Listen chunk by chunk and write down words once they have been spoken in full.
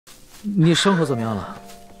你生活怎么样了？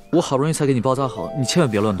我好不容易才给你包扎好，你千万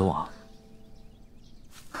别乱动啊！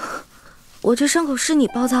我这伤口是你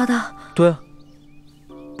包扎的？对啊，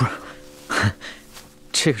不是，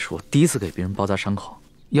这个是我第一次给别人包扎伤口。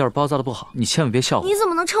要是包扎的不好，你千万别笑我。你怎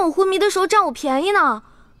么能趁我昏迷的时候占我便宜呢？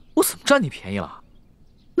我怎么占你便宜了？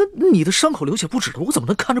那你的伤口流血不止的，我怎么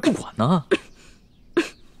能看着不管呢？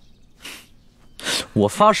我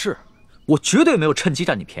发誓，我绝对没有趁机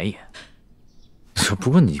占你便宜。不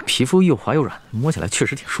过你皮肤又滑又软，摸起来确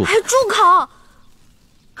实挺舒服。哎，住口！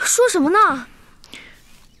说什么呢？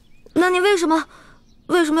那你为什么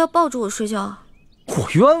要抱住我睡觉啊？我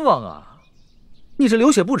冤枉啊！你这流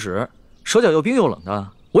血不止，手脚又冰又冷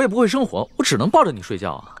的，我也不会生火，我只能抱着你睡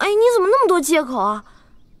觉啊！哎，你怎么那么多借口啊？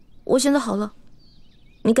我现在好了，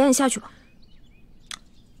你赶紧下去吧。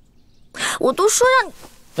我都说让你……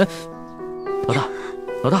哎，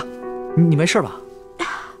老大，你没事吧？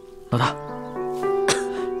老大，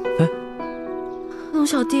哎，龙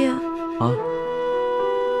小弟啊，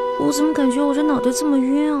我怎么感觉我这脑袋这么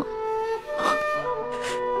晕啊？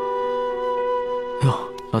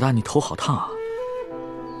哟，老大，你头好烫啊！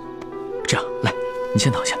这样，来，你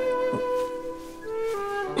先躺下，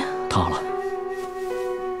躺好了。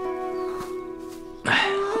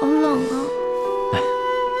哎，好冷啊！哎，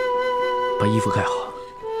把衣服盖好，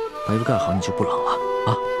你就不冷了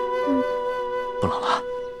啊。不冷了。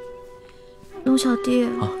龙小弟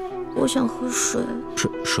啊，我想喝水。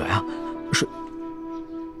水啊，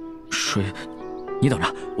水，你等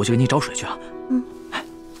着，我去给你找水去啊。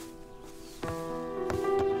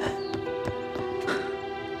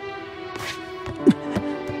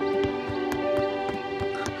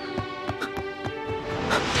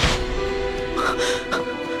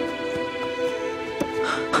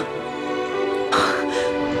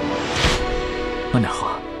慢点喝，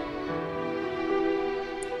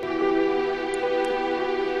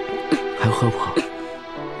还要喝不？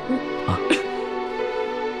啊！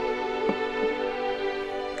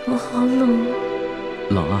我好冷。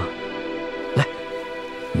冷啊！来，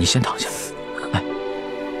你先躺下。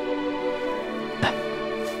来，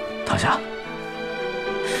躺下。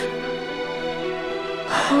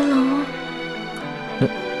好冷啊！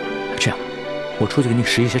这样，我出去给你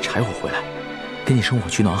拾一些柴火回来，给你生火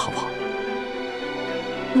取暖，好不好？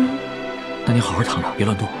那你好好躺着，别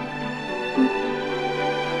乱动。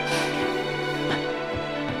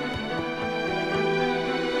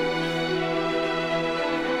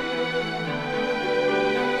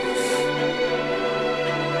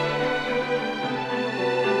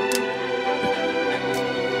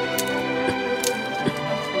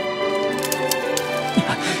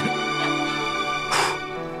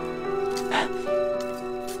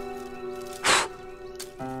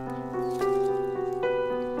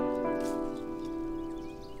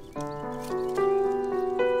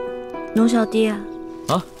龙小弟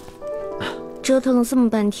啊，折腾了这么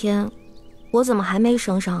半天，我怎么还没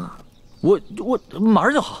升上啊？我马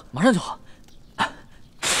上就好，马上就好。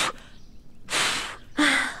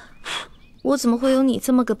我怎么会有你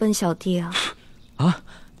这么个笨小弟啊？啊！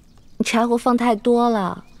你柴火放太多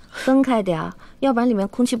了，分开点儿，要不然里面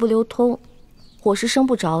空气不流通，火是生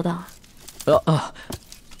不着的。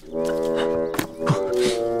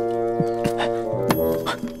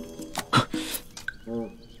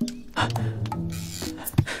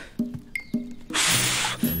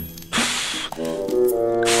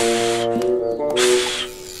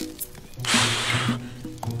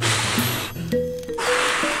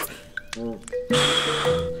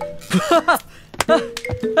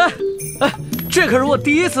这可是我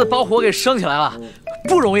第一次把火给升起来了，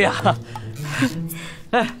不容易啊！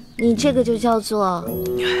哎，你这个就叫做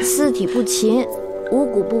四体不勤，五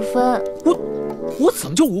谷不分。我怎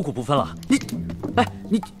么就五谷不分了？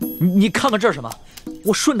你看看这是什么？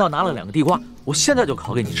我顺道拿了2个地瓜，我现在就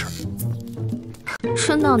烤给你吃。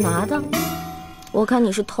顺道拿的？我看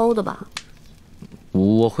你是偷的吧？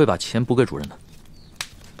我会把钱补给主人的。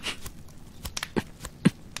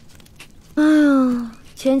哎呀，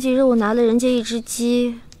前几日我拿了人家1只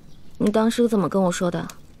鸡，你当时怎么跟我说的？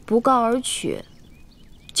不告而取，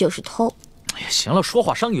就是偷。哎呀，行了，说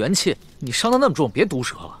话伤元气，你伤得那么重，别毒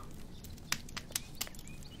舌了。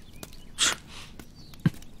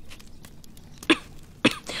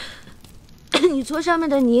你搓上面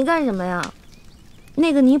的泥干什么呀？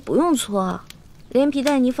那个泥不用搓，连皮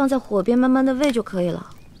带泥放在火边慢慢的煨就可以了。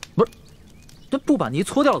不是，这不把泥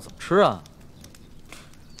搓掉了怎么吃啊？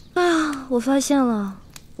哎呀，我发现了，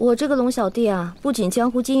我这个龙小弟啊，不仅江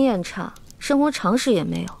湖经验差，生活常识也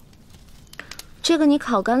没有。这个泥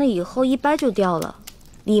烤干了以后一掰就掉了，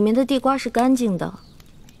里面的地瓜是干净的。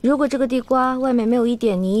如果这个地瓜外面没有一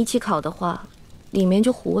点泥一起烤的话，里面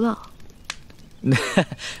就糊了。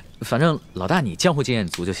反正老大你江湖经验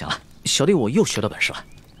足就行了，小弟我又学到本事了。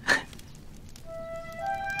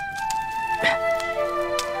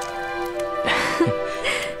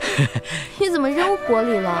你怎么扔火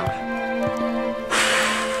里了？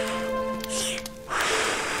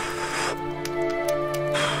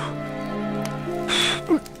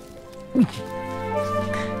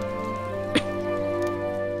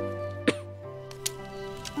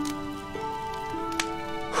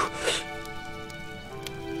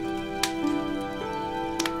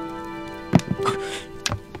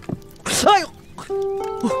哎呦！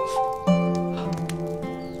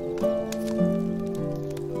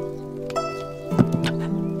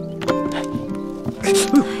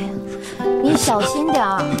你小心点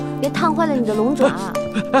儿，别烫坏了你的龙爪。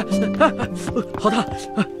好烫！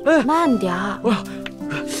慢点儿。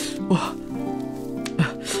哇！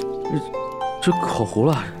这烤糊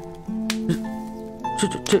了。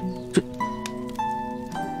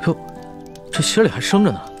哟，这心里还生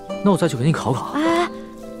着呢。那我再去给你烤烤。哎，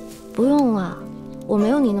不用了，我没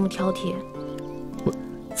有你那么挑剔。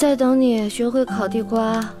再等你学会烤地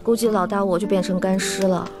瓜，估计老大我就变成干尸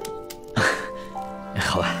了。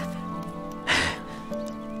好吧。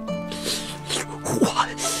哇！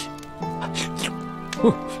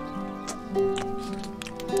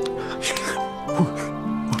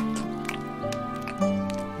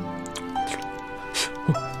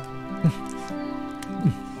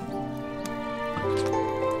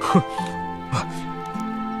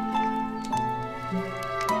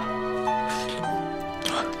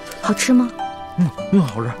好吃吗？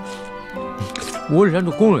好吃。我以前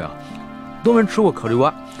做攻略啊，都没吃过烤地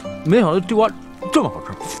瓜，没想到地瓜这么好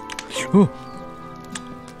吃。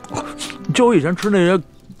就我以前吃那些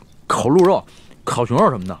烤鹿肉、烤熊肉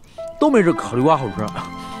什么的，都没这烤地瓜好吃。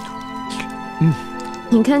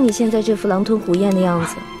你看你现在这副狼吞虎咽的样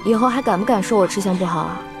子，以后还敢不敢说我吃相不好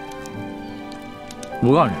啊？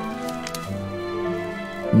我告诉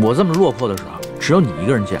你，我这么落魄的事啊，只有你一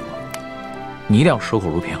个人见过。你一定要守口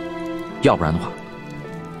如瓶，要不然的话，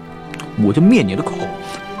我就灭你的口。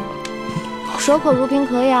守口如瓶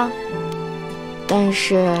可以啊，但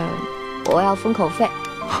是我要封口费。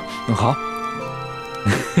好。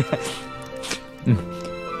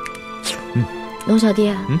龙小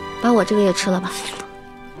弟，把我这个也吃了吧。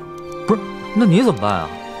不是，那你怎么办啊？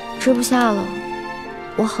吃不下了，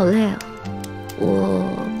我好累啊，我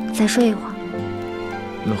再睡一会儿。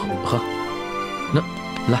好，那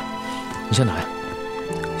来，你先躺下，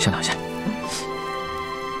先躺下，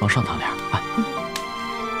往上躺点啊。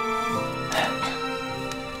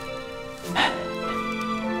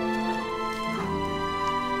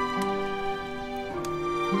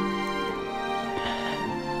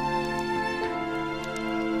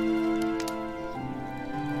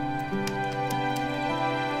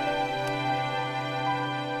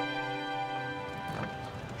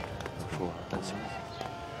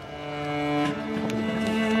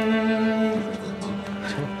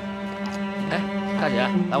大姐，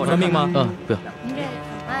来我这命吗？不要。您这怎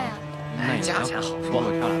么办呀？那价钱好说，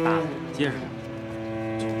我挑俩大的，结实。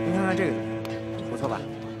您看看这个，不错吧？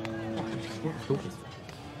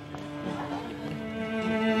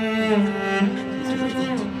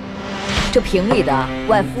这瓶里的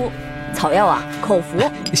外敷草药啊，口服。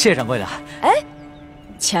谢谢掌柜的。哎，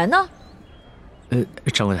钱呢？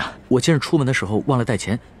掌柜的，我今日出门的时候忘了带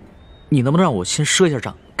钱，你能不能让我先赊一下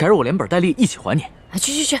账，改日我连本带利一起还你？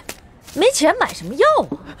去，没钱买什么药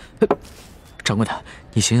啊？掌柜的，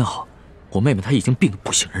你行行好，我妹妹她已经病得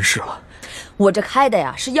不省人事了。我这开的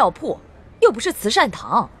呀是药铺，又不是慈善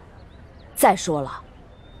堂。再说了，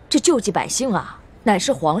这救济百姓啊，乃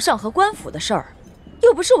是皇上和官府的事儿，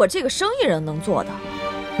又不是我这个生意人能做的。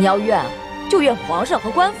你要怨，就怨皇上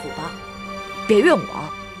和官府吧，别怨我。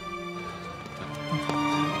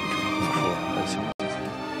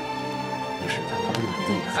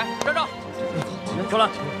哎，站住！出来，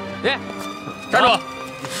你站住！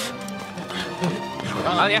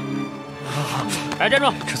哪里？哎，站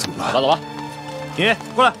住！这怎么了？走吧，你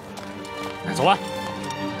过来，走吧。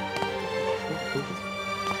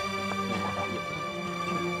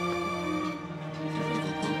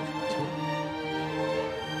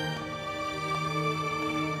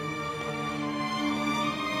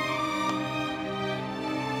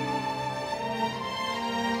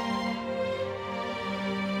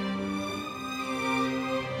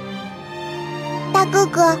大哥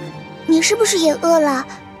哥，你是不是也饿了？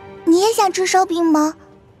你也想吃烧饼吗？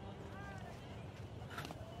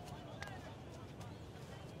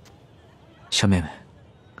小妹妹，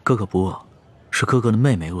哥哥不饿，是哥哥的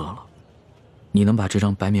妹妹饿了。你能把这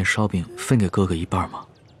张白面烧饼分给哥哥一半吗？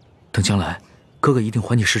等将来哥哥一定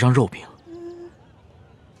还你10张肉饼。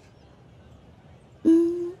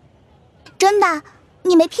真的，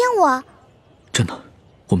你没骗我？真的，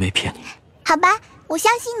我没骗你。好吧，我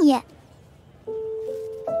相信你。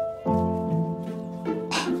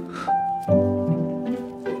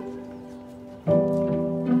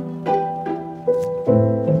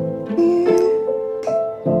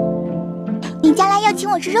你将来要请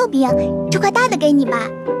我吃肉饼，这块大的给你吧。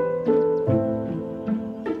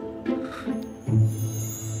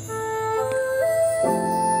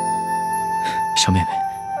小妹妹，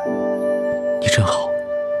你真好。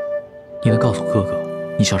你能告诉哥哥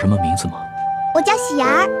你叫什么名字吗？我叫喜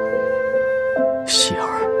儿。喜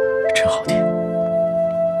儿，真好听。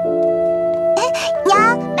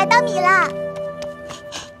娘，买到米了。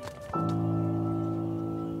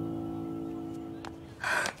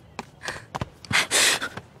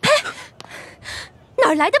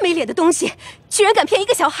哪来的没脸的东西，居然敢骗一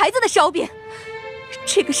个小孩子的烧饼！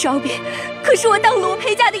这个烧饼可是我当罗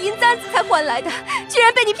培家的银簪子才换来的，居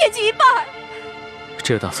然被你骗去一半。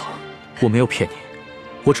这个大嫂，我没有骗你，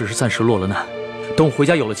我只是暂时落了难。等我回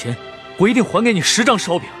家有了钱，我一定还给你10张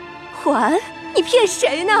烧饼。还？你骗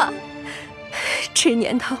谁呢？这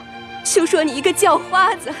年头，休说你一个叫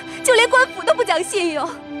花子，就连官府都不讲信用。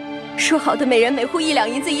说好的每人每户1两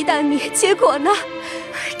银子1担米，结果呢？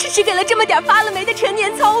只是给了这么点发了霉的陈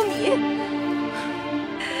年糙米。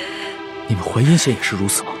你们淮阴县也是如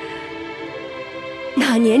此吗？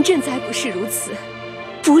哪年赈灾不是如此？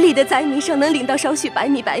府里的灾民上能领到少许白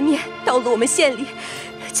米白面，到了我们县里，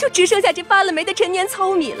就只剩下这发了霉的陈年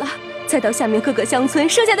糙米了。再到下面各个乡村，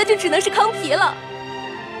剩下的就只能是糠皮了。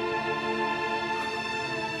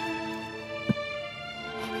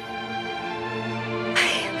哎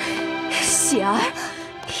呀，喜儿，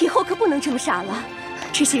以后可不能这么傻了。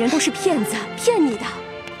这些人都是骗子，骗你的。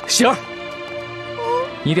喜儿，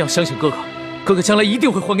你一定要相信哥哥，哥哥将来一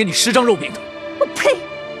定会还给你10张肉饼的。我呸！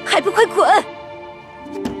还不快滚！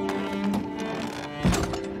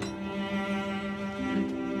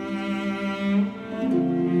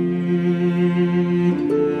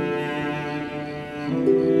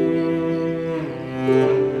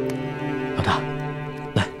老大，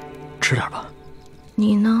来，吃点吧。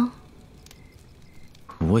你呢？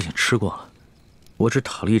我已经吃过了，我只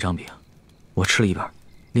讨了1张饼，我吃了一半，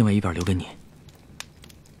另外一半留给你。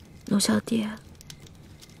龙小弟，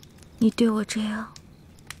你对我这样，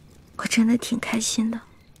我真的挺开心的。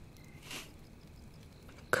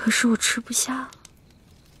可是我吃不下了。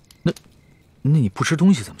那你不吃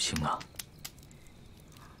东西怎么行啊？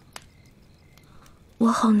我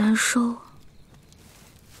好难受。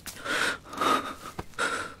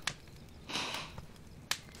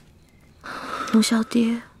龙小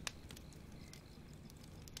弟，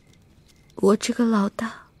我这个老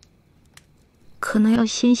大可能要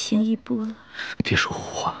先行一步了。别说胡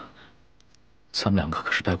话，咱们2个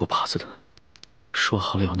可是拜过把子的，说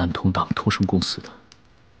好了要难同党，同生共死的，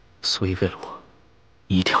所以为了我，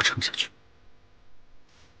你一定要撑下去。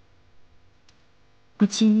我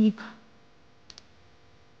尽力吧。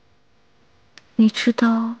你知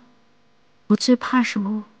道我最怕什么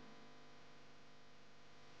吗？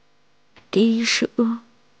第一是恶，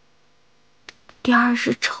第二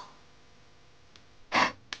是丑，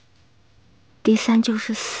第3就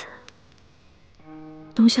是死。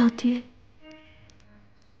龙小弟，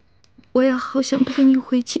我也好想陪你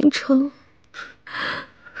回京城。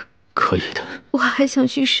可以的。我还想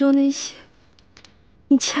去收那些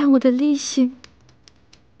你欠我的利息。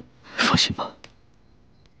放心吧，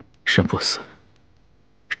人不死，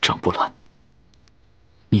账不烂。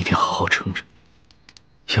你一定要好好撑着。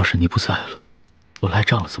要是你不在了，我赖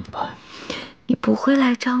账了怎么办？你不会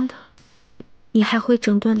赖账的，你还会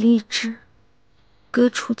整顿吏治，革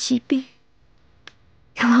除疾病，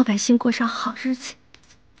让老百姓过上好日子。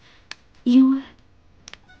因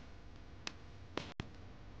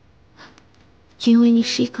为你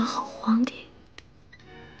是一个好皇帝。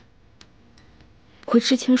我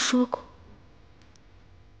之前说过，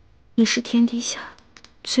你是天底下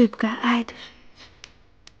最不该爱的人。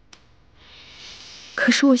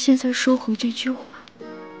可是我现在收回这句话，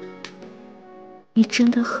你真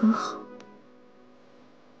的很好。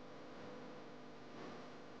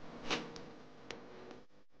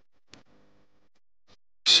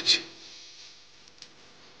谢谢，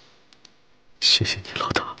谢谢你，老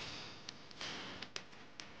大，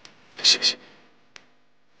谢谢。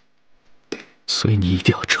所以你一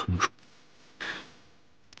定要撑住，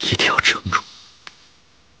一定要撑住，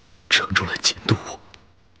撑住来监督我。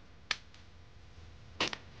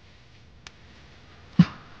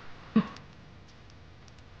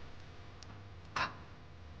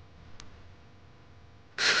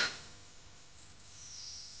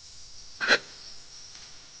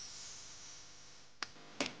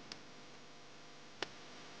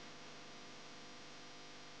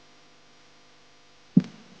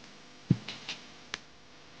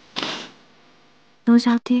龙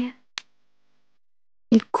小弟，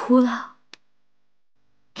你哭了。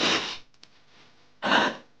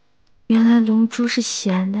原来龙珠是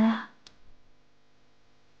咸的呀。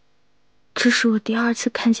这是我第2次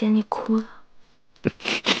看见你哭了。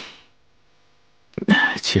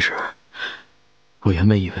其实，我原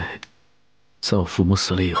本以为，在我父母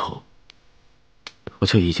死了以后，我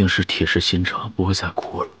就已经是铁石心肠，不会再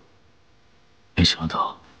哭了。没想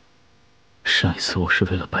到，上一次我是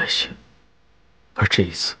为了百姓，而这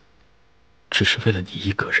一次，只是为了你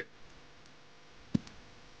一个人。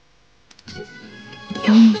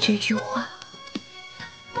有你这句话，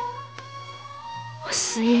我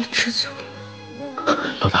死也知足。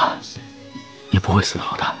老大，你不会死的，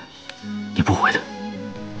老大，你不会的。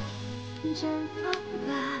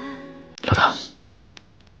老大，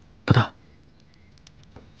老大，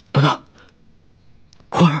老大，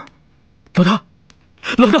花儿，老大，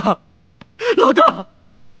老大，老大。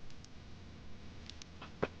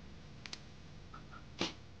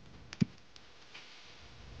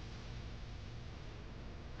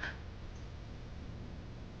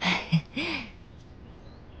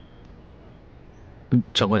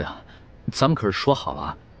掌柜的，咱们可是说好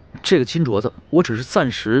了，这个金镯子我只是暂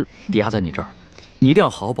时抵押在你这儿，你一定要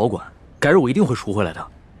好好保管，改日我一定会赎回来的。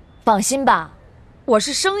放心吧，我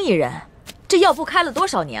是生意人，这药铺开了多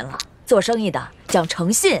少年了，做生意的讲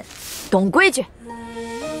诚信，懂规矩。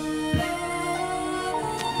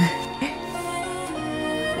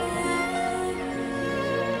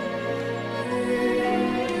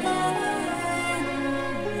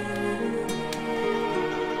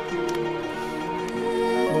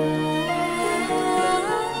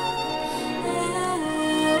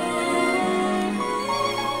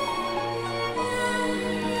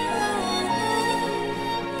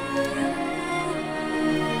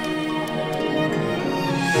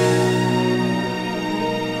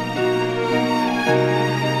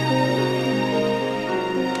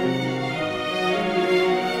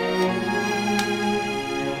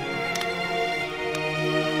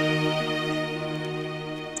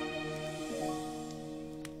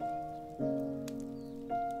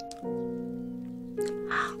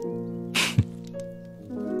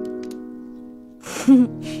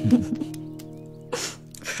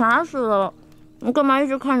傻死了！你干嘛一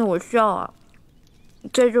直看着我笑啊？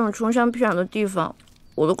在这种穷乡僻壤的地方，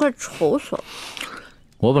我都快愁死了。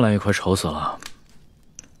我本来也快愁死了，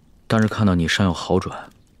但是看到你伤有好转，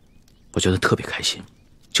我觉得特别开心，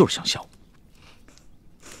就是想笑。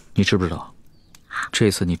你知不知道，这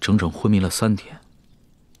次你整整昏迷了3天，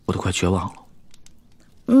我都快绝望了。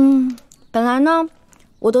本来呢，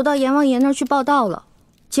我都到阎王爷那儿去报道了，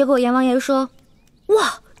结果阎王爷说：“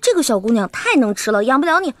哇，这个小姑娘太能吃了，养不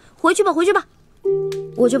了你，回去吧，回去吧。”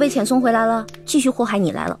我就被遣送回来了，继续祸害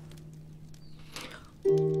你来了。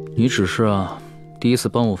你只是第一次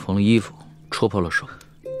帮我缝了衣服，戳破了手，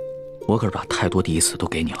我可是把太多第一次都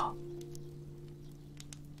给你了。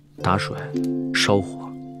打水、烧火、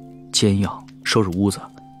煎药、收拾屋子、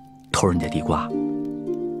偷人家地瓜，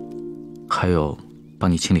还有帮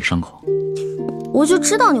你清理伤口。我就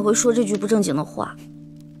知道你会说这句不正经的话。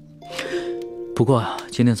不过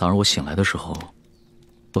今天早上我醒来的时候，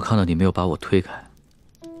我看到你没有把我推开，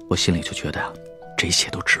我心里就觉得这一切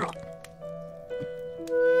都值了。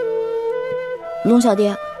龙小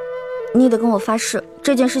爹，你得跟我发誓，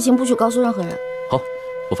这件事情不许告诉任何人。好，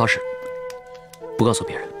我发誓，不告诉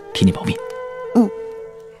别人，替你保密。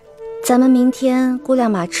咱们明天雇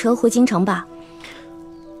辆马车回京城吧。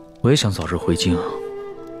我也想早日回京，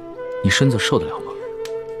你身子受得了吗？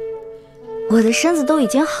我的身子都已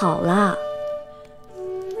经好了。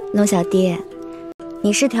龙小爹，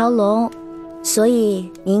你是条龙，所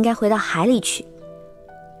以你应该回到海里去。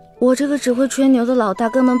我这个只会吹牛的老大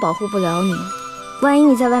根本保护不了你，万一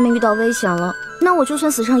你在外面遇到危险了，那我就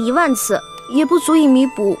算死上1万次，也不足以弥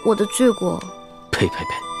补我的罪过。呸呸呸，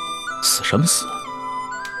死什么死？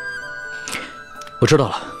我知道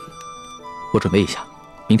了，我准备一下，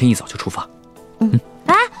明天一早就出发。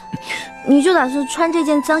哎，你就打算穿这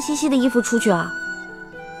件脏兮兮的衣服出去啊？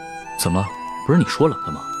怎么了？不是你说冷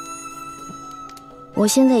的吗？我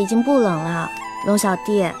现在已经不冷了，龙小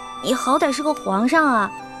弟，你好歹是个皇上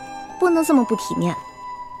啊，不能这么不体面。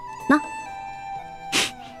那，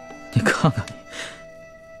你看看你，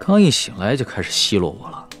刚一醒来就开始奚落我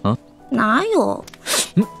了啊？哪有？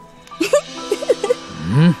没。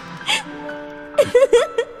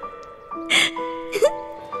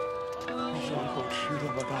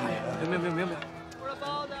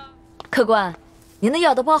客官，您的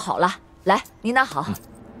药都包好了，来，您拿好。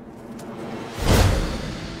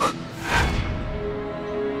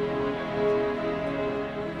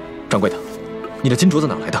掌柜的，你的金镯子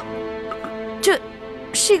哪来的？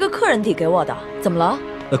是一个客人递给我的，怎么了？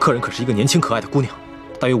那客人可是一个年轻可爱的姑娘，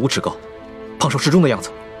大约5尺高，胖瘦适中的样子。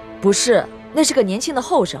不是，那是个年轻的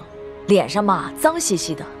后生，脸上嘛脏兮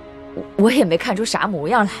兮的，我也没看出啥模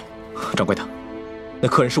样来。掌柜的，那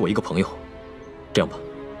客人是我一个朋友，这样吧，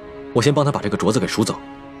我先帮他把这个镯子给赎走，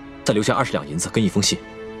再留下20两银子跟一封信。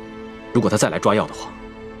如果他再来抓药的话，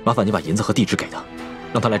麻烦你把银子和地址给他，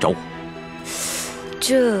让他来找我。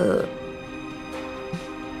这，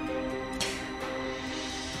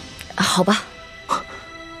好吧。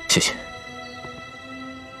谢谢。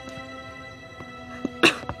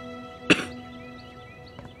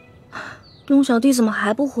龙小弟怎么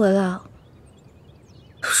还不回来啊？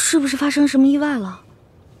是不是发生什么意外了？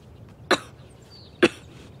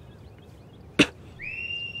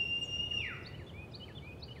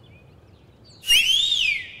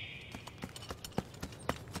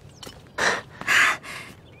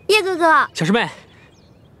叶哥哥，小师妹，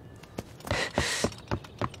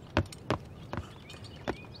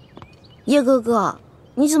叶哥哥，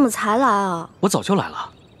你怎么才来啊？我早就来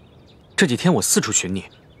了，这几天我四处寻你，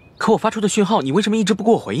可我发出的讯号，你为什么一直不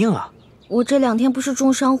给我回应啊？我这2天不是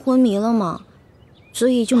重伤昏迷了吗？所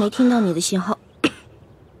以就没听到你的信号。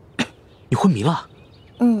你昏迷了？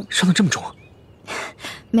嗯，伤得这么重？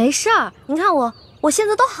没事儿，你看我现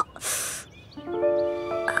在都好。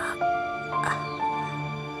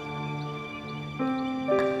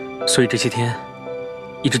所以这些天，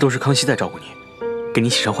一直都是康熙在照顾你，给你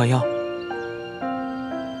洗伤换药。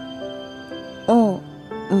哦，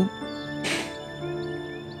嗯。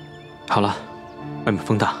好了，外面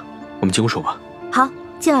风大，我们进屋说吧。好，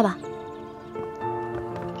进来吧。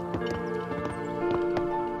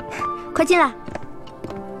快进来，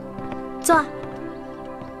坐。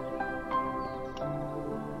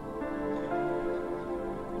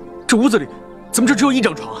这屋子里怎么就只有1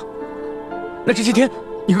张床？那这些天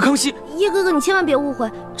你和康熙……叶哥哥，你千万别误会，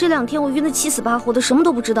这2天我晕得7死8活的，什么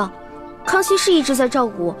都不知道。康熙是一直在照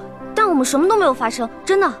顾我，但我们什么都没有发生，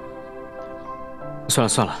真的。算了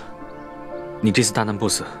算了，你这次大难不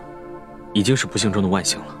死，已经是不幸中的万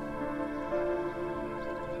幸了。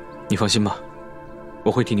你放心吧，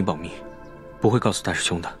我会替你保密，不会告诉大师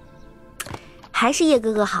兄的。还是叶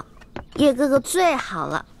哥哥好，叶哥哥最好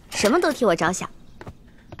了，什么都替我着想。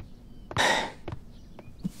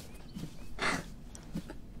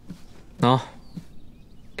喏，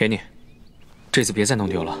给你，这次别再弄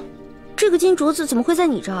丢了。这个金镯子怎么会在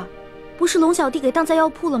你这儿？不是龙小弟给当在药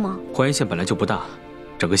铺了吗？淮安县本来就不大，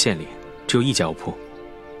整个县里只有1家药铺。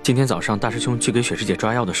今天早上大师兄去给雪师姐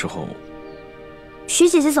抓药的时候，雪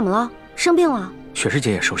姐姐怎么了？生病了？雪师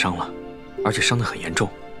姐也受伤了，而且伤得很严重。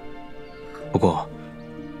不过，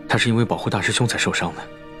她是因为保护大师兄才受伤的。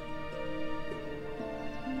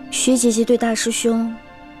雪姐姐对大师兄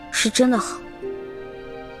是真的好。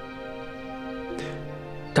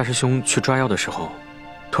大师兄去抓药的时候，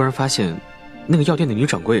突然发现那个药店的女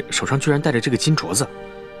掌柜手上居然戴着这个金镯子。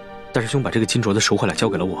大师兄把这个金镯子赎回来交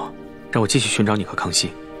给了我，让我继续寻找你和康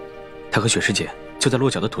熙。他和雪师姐就在落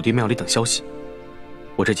脚的土地庙里等消息。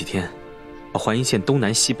我这几天把淮阴县东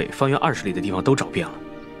南西北方圆20里的地方都找遍了，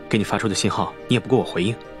给你发出的信号你也不给我回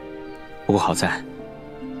应。不过好在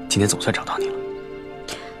今天总算找到你了。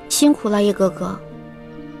辛苦了叶哥哥，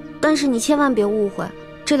但是你千万别误会，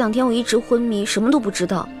这2天我一直昏迷，什么都不知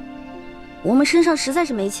道。我们身上实在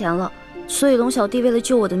是没钱了，所以龙小弟为了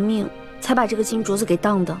救我的命，才把这个金镯子给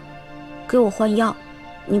当的，给我换药。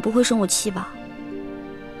你不会生我气吧？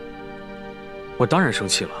我当然生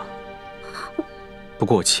气了，不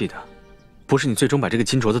过我气的不是你最终把这个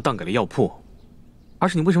金镯子当给了药铺，而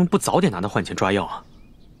是你为什么不早点拿它换钱抓药啊？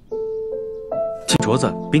金镯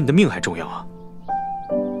子比你的命还重要啊！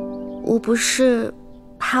我不是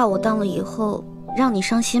怕我当了以后让你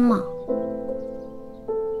伤心吗？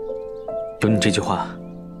有你这句话，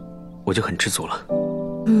我就很知足了。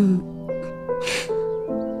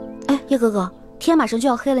哎，叶哥哥，天马上就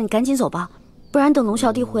要黑了，你赶紧走吧，不然等龙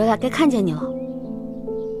小弟回来该看见你了。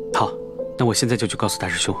好，那我现在就去告诉大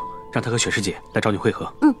师兄，让他和雪师姐来找你会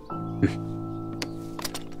合。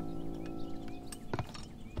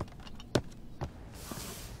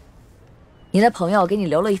你的朋友给你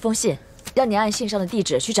留了一封信，让你按信上的地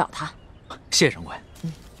址去找他。谢谢掌柜。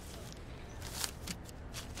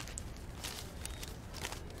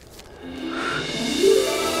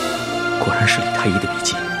果然是李太医的笔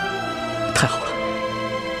迹，太好了，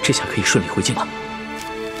这下可以顺利回京了。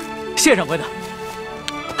谢谢掌柜的。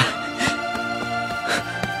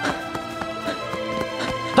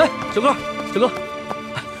哎，小哥，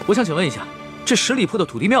我想请问一下，这10里铺的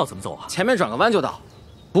土地庙怎么走啊？前面转个弯就到。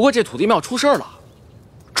不过这土地庙出事儿了。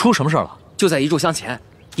出什么事儿了？就在1炷香前，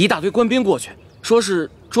一大堆官兵过去，说是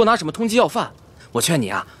捉拿什么通缉要犯，我劝你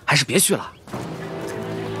啊，还是别去了。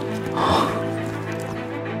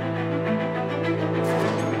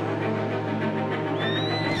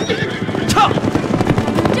撤！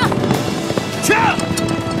撤！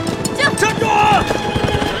站住！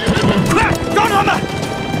快抓住他们！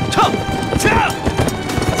撤！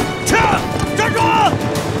站住！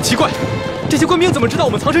奇怪，这些官兵怎么知道我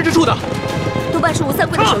们藏身之处的？多半是吴三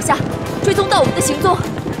桂的手下追踪到我们的行踪，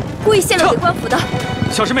故意泄露给官府的。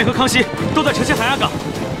小师妹和康熙都在城西海岸港，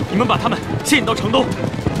你们把他们牵引到城东，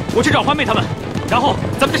我去找欢妹他们，然后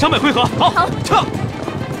咱们在城北会合。好，撤！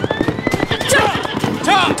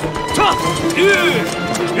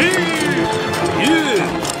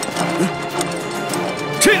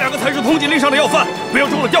这两个才是通缉令上的要犯，不要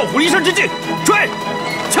中了调虎离山之计。追！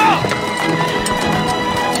撤！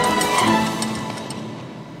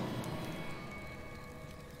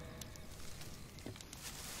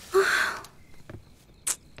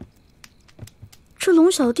这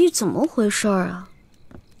龙小弟怎么回事啊？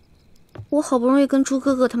我好不容易跟猪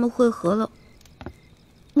哥哥他们会合了，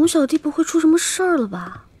龙小弟不会出什么事儿了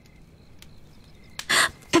吧？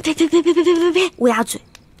呸！乌鸦嘴！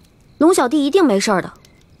龙小弟一定没事儿的。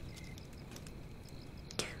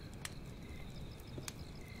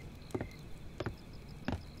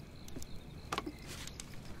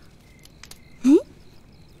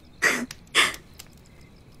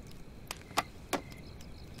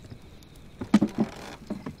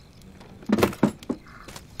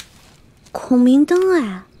孔明灯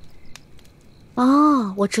哎！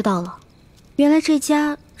哦，我知道了，原来这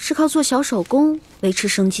家是靠做小手工维持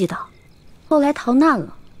生计的，后来逃难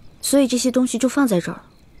了，所以这些东西就放在这儿了。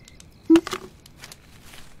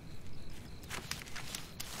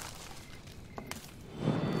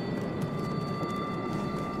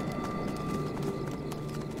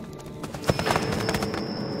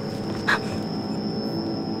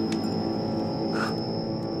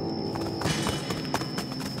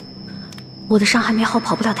我的伤还没好，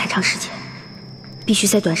跑不了太长时间，必须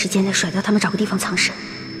在短时间内甩掉他们，找个地方藏身，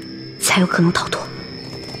才有可能逃脱。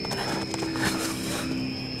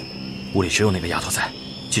屋里只有那个丫头在，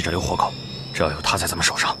记着留活口，只要有她在咱们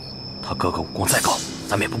手上，她哥哥武功再高，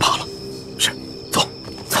咱们也不怕了。是，走。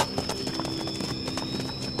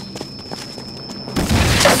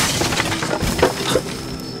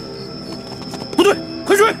不对，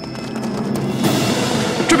快追！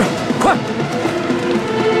这边，快！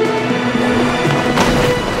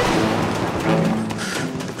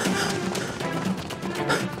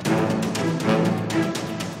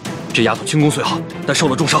这丫头轻功虽好，但受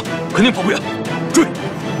了重伤，肯定跑不远。追！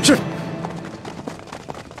是。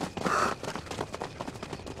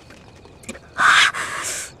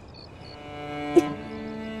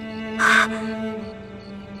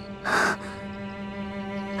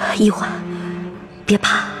易欢，别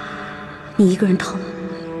怕，你一个人逃难，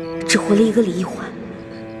只活了一个李易欢。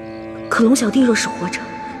可龙小弟若是活着，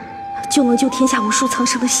就能救天下无数苍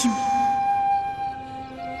生的性命。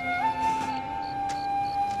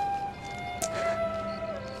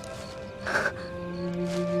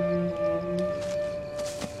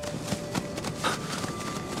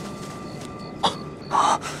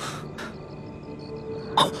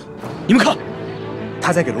你们看，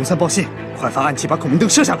他在给龙三报信，快发暗器把孔明灯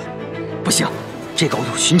射下来。不行，这狗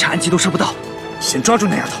土巡查暗器都射不到。先抓住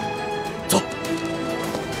那丫头，走。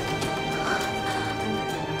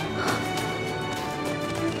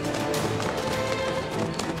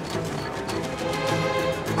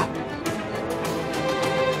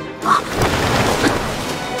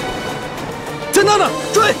在那呢，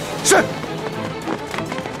追！是。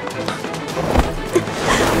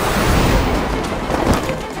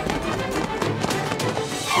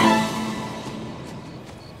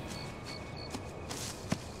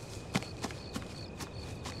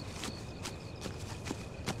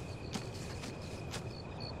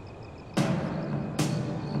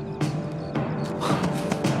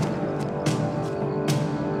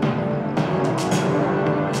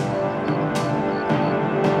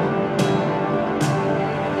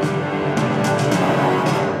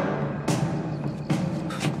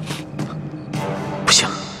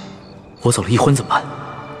我走了，易欢怎么办？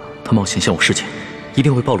他冒险向我示剑，一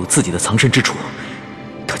定会暴露自己的藏身之处。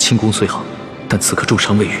他轻功虽好，但此刻重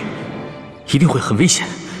伤未愈，一定会很危险。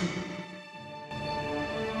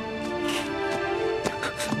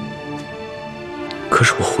可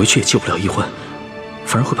是我回去也救不了易欢，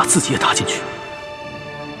反而会把自己也搭进去。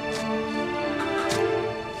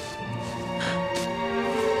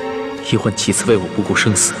易欢几次为我不顾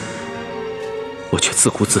生死，我却自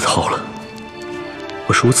顾自逃了。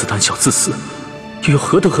我如此胆小自私，又有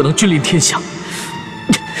何德何能君临天下？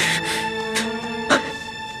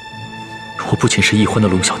我不仅是易欢的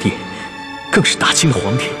龙小弟，更是大清的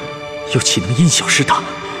皇帝，又岂能因小失大？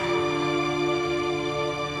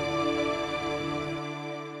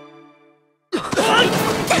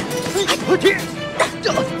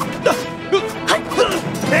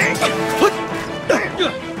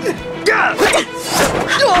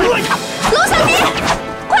龙小弟，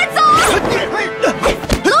快走！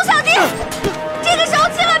龙小弟，这个时候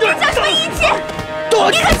千万别讲什么义气，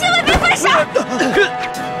你可千万别犯傻，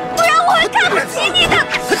不然我会看不起你的。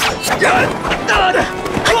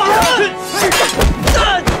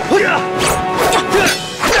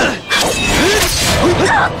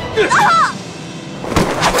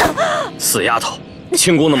死丫头，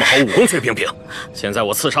轻功那么好，武功却平平。现在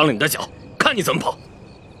我刺伤了你的脚，看你怎么跑！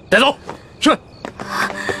带走。是。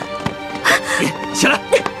起来。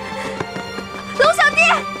龙小弟，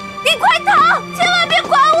你快逃！千万别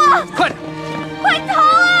管我！快点！快逃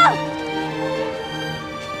啊！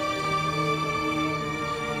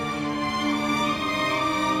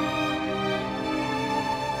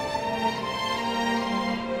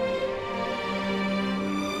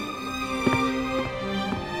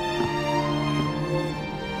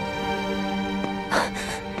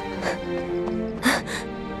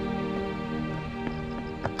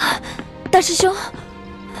大师兄，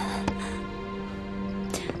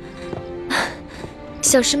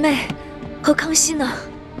小师妹和康熙呢？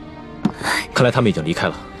看来他们已经离开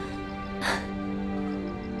了。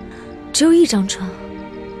只有一张床。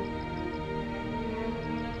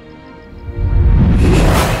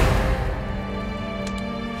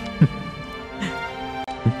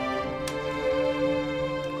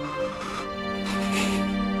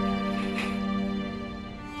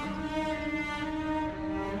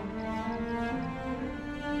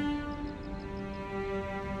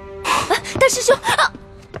大师兄，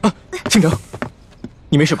倾城，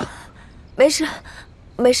你没事吧？没事，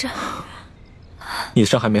没事。你的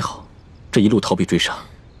伤还没好，这一路逃避追杀，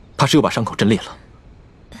怕是又把伤口震裂了。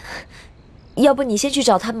要不你先去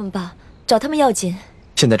找他们吧，找他们要紧。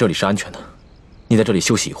现在这里是安全的，你在这里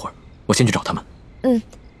休息一会儿，我先去找他们。嗯，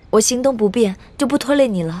我行动不便，就不拖累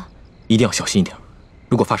你了。一定要小心一点，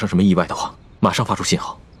如果发生什么意外的话，马上发出信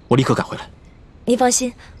号，我立刻赶回来。你放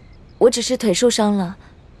心，我只是腿受伤了。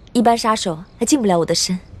一般杀手还近不了我的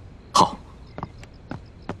身。好。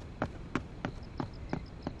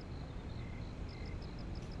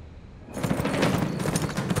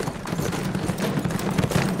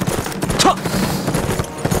撤！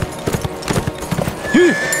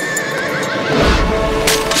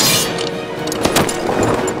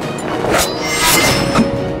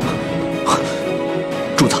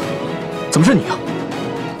主子，怎么是你啊？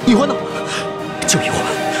易欢呢？就易欢。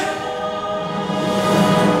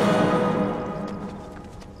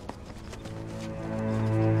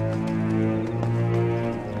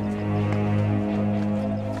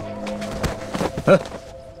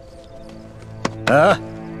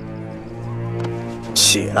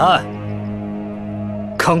起来！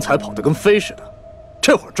刚才跑得跟飞似的，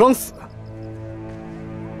这会儿装死。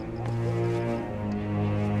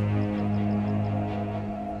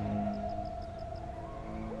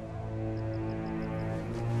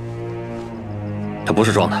他不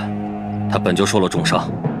是装的，他本就受了重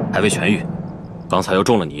伤，还未痊愈，刚才又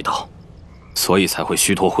中了你一刀，所以才会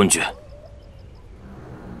虚脱昏厥。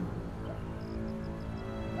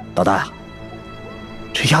老大呀，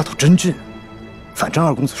这丫头真俊。反正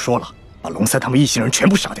二公子说了，把龙三他们一行人全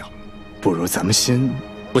部杀掉，不如咱们先……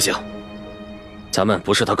不行，咱们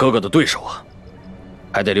不是他哥哥的对手啊，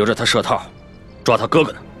还得留着他设套，抓他哥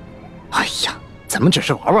哥呢。哎呀，咱们只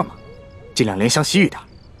是玩玩嘛，尽量怜香惜玉点，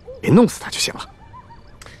别弄死他就行了。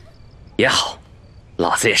也好，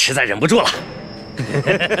老子也实在忍不住了。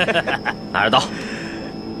拿着刀。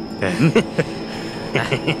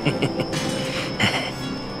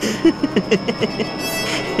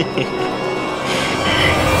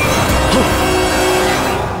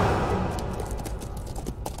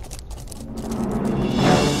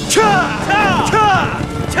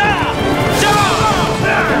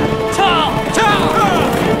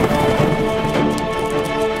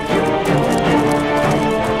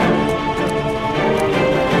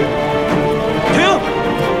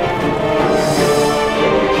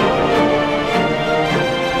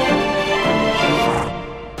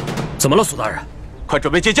怎么了，苏大人？快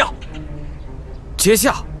准备接驾！接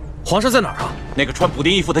驾？皇上在哪儿啊？那个穿补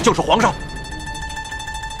丁衣服的就是皇上。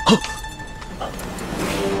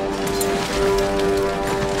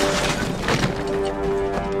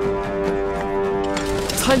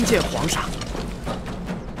参见皇上。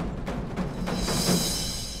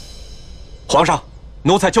皇上，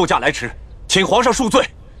奴才救驾来迟，请皇上恕罪。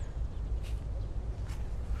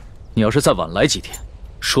你要是再晚来几天，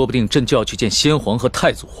说不定朕就要去见先皇和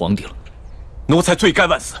太祖皇帝了。奴才罪该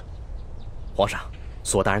万死。皇上，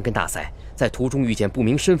索大人跟大赛在途中遇见不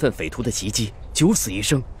明身份匪徒的袭击，九死一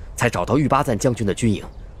生，才找到御八赞将军的军营。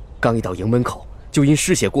刚一到营门口，就因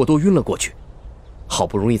失血过多晕了过去，好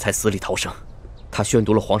不容易才死里逃生。他宣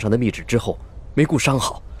读了皇上的密旨之后，没顾伤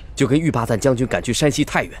好，就跟御八赞将军赶去山西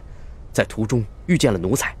太原，在途中遇见了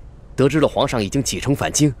奴才，得知了皇上已经启程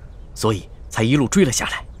返京，所以才一路追了下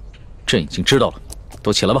来。朕已经知道了，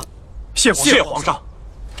都起来吧。谢皇上。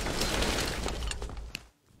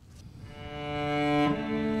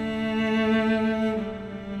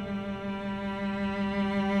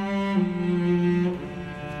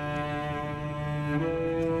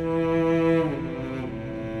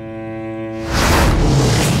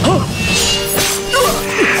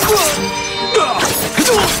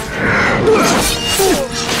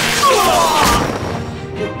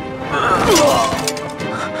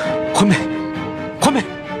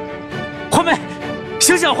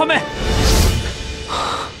醒醒，欢妹！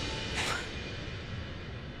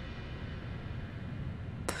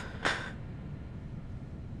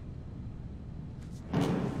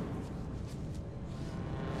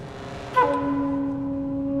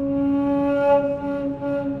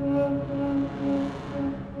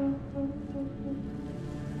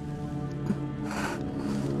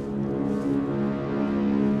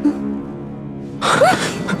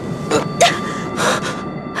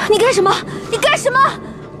你干什么？你干什么？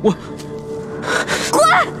我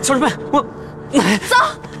滚！小师妹，我走。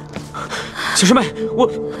小师妹，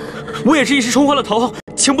我也是一时冲昏了头，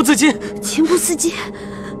情不自禁。情不自禁？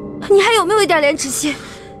你还有没有一点廉耻心？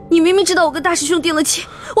你明明知道我跟大师兄定了亲，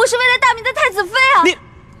我是为了大明的太子妃啊！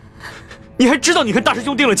你还知道你跟大师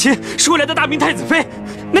兄定了亲，是为了大明太子妃？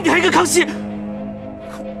那你还跟康熙？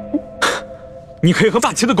你可以和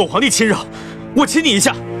大清的狗皇帝亲热，我亲你一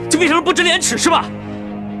下，就变成了不知廉耻是吧？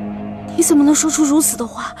你怎么能说出如此的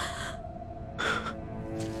话？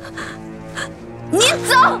你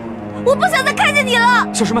走！我不想再看见你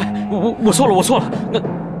了。小师妹，我错了，我错了。那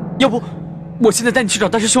要不我现在带你去找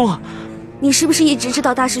大师兄啊？你是不是一直知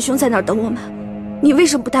道大师兄在哪儿等我们？你为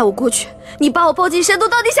什么不带我过去？你把我抱进山洞，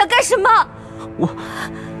到底想干什么？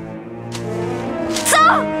走！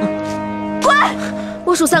滚！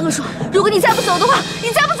我数3个数，如果你再不走的话，你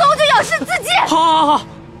再不走我就咬死自己。好，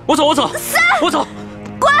我走。3，我走。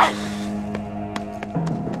滚！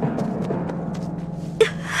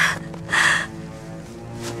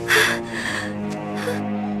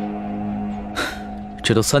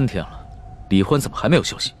这都3天了，李欢怎么还没有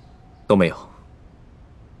消息？都没有。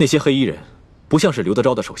那些黑衣人不像是刘德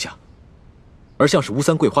昭的手下，而像是吴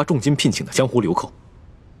三桂花重金聘请的江湖流寇，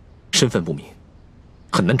身份不明，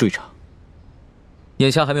很难追查。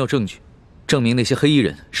眼下还没有证据证明那些黑衣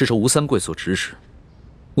人是受吴三桂所指使。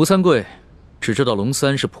吴三桂只知道龙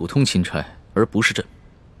三是普通钦差，而不是朕。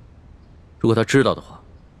如果他知道的话，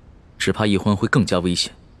只怕易欢会更加危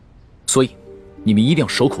险。所以，你们一定要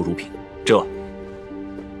守口如瓶。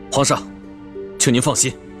皇上，请您放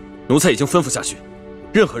心，奴才已经吩咐下去，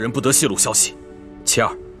任何人不得泄露消息。其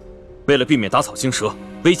二，为了避免打草惊蛇、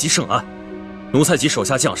危及圣安，奴才及手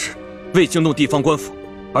下将士未惊动地方官府，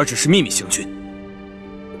而只是秘密行军。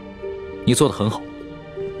你做得很好。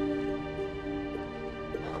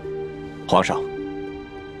皇上，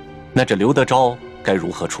那这刘德昭该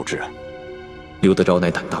如何处置啊？刘德昭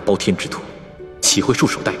乃胆大包天之徒，岂会束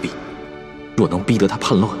手待毙？若能逼得他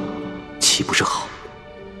叛乱，岂不是好？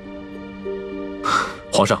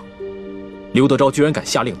皇上，刘德昭居然敢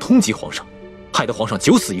下令通缉皇上，害得皇上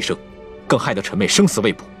9死1生，更害得臣妹生死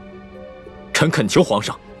未卜。臣恳求皇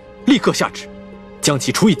上立刻下旨，将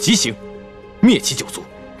其处以极刑，灭其9族。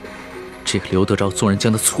这个刘德昭纵然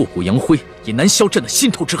将他挫骨扬灰，也难消朕的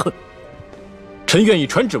心头之恨。臣愿意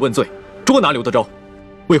传旨问罪，捉拿刘德昭，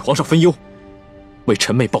为皇上分忧，为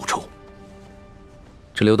臣妹报仇。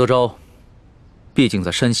这刘德昭毕竟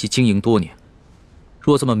在山西经营多年，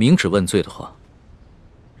若这么明旨问罪的话，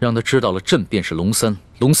让他知道了朕便是龙三，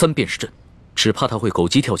龙三便是朕，只怕他会狗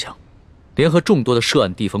急跳墙，联合众多的涉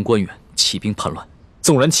案地方官员起兵叛乱。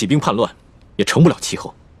纵然起兵叛乱，也成不了气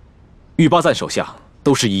候。御八赞手下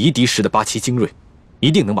都是以夷敌实的8旗精锐，一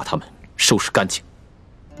定能把他们收拾干净。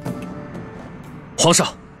皇上，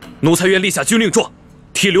奴才愿立下军令状，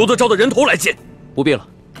替刘德昭的人头来见。不必了。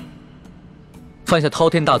犯下滔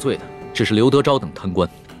天大罪的只是刘德昭等贪官，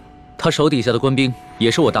他手底下的官兵也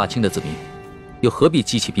是我大清的子民，又何必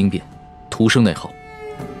激起兵变，徒生内耗？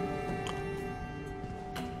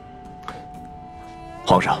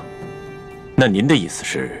皇上，那您的意思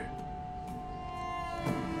是？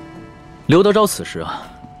刘德昭此时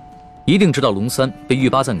一定知道龙三被御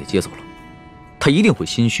八赞给接走了，他一定会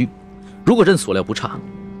心虚，如果朕所料不差，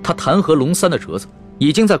他弹劾龙三的折子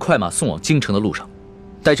已经在快马送往京城的路上。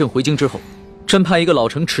待朕回京之后，朕派一个老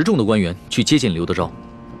成持重的官员去接近刘德昭，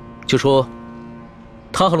就说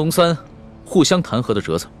他和龙三互相弹劾的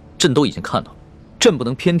折子，朕都已经看到了，朕不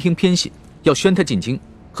能偏听偏信，要宣他进京，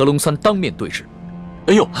和龙三当面对质。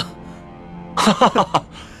哎呦，哈哈哈！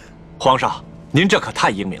皇上，您这可太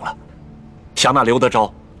英明了。想那刘德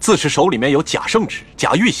昭自是手里面有假圣旨、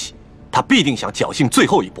假玉玺，他必定想侥幸最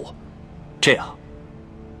后一搏，这样，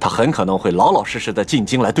他很可能会老老实实的进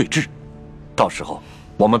京来对质，到时候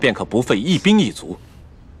我们便可不费一兵一卒，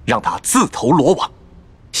让他自投罗网。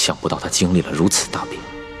想不到他经历了如此大病，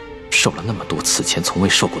受了那么多此前从未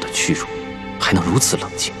受过的屈辱，还能如此冷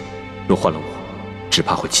静。若换了我，只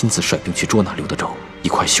怕会亲自率兵去捉拿刘德昭，一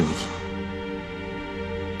块胸臆。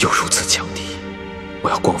又如此强敌，我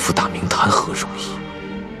要光复大明谈何容易？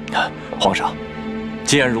皇上，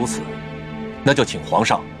既然如此，那就请皇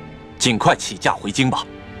上尽快起驾回京吧。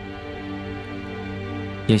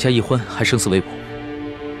眼下易欢还生死未卜，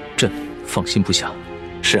朕放心不下。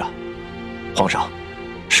是啊，皇上，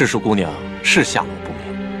世淑姑娘是下落不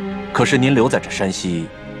明，可是您留在这山西，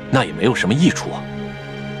那也没有什么益处啊。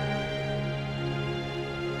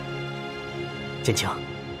简青，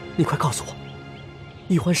你快告诉我，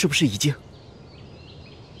易欢是不是已经……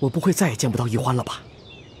我不会再也见不到易欢了吧？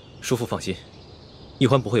叔父放心，易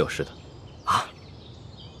欢不会有事的。啊？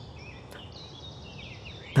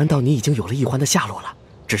难道你已经有了易欢的下落了，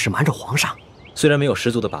只是瞒着皇上？虽然没有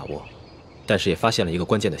十足的把握，但是也发现了一个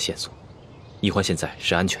关键的线索，易欢现在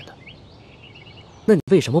是安全的。那你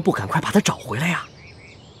为什么不赶快把他找回来呀？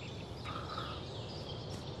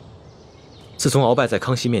自从鳌拜在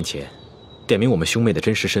康熙面前点明我们兄妹的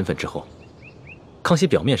真实身份之后，康熙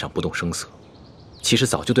表面上不动声色，其实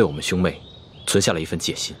早就对我们兄妹存下了一份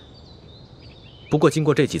戒心。不过经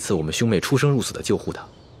过这几次我们兄妹出生入死的救护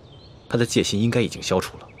他的戒心应该已经消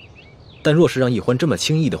除了。但若是让易欢这么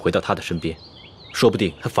轻易地回到他的身边，说不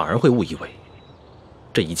定他反而会误以为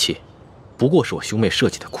这一切不过是我兄妹设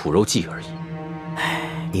计的苦肉计而已。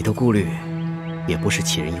你的顾虑也不是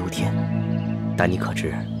杞人忧天，但你可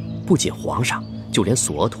知，不仅皇上，就连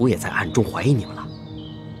索额图也在暗中怀疑你们了。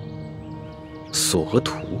索额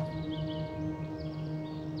图？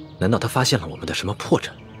难道他发现了我们的什么破绽？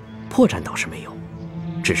破绽倒是没有，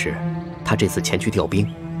只是他这次前去调兵，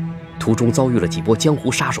途中遭遇了几波江湖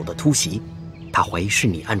杀手的突袭，他怀疑是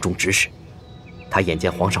你暗中指使。他眼见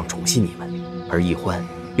皇上宠信你们，而易欢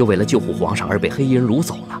又为了救护皇上而被黑衣人掳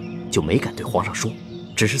走了，就没敢对皇上说，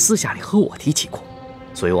只是私下里和我提起过。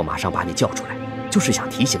所以我马上把你叫出来，就是想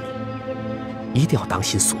提醒你，一定要当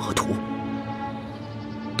心索额图。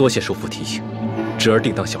多谢叔父提醒，侄儿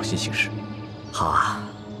定当小心行事。好啊，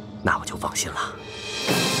那我就放心了。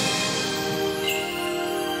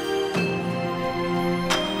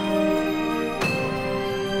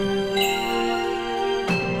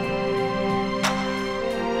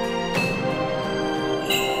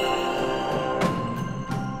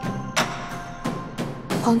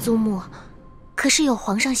皇祖母，可是有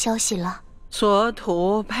皇上消息了？索额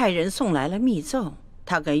图派人送来了密奏，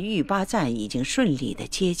他跟御八赞已经顺利的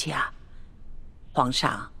接驾，皇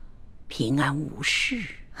上平安无事。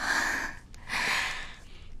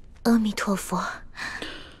阿弥陀佛，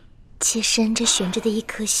妾身这悬着的一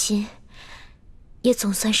颗心，也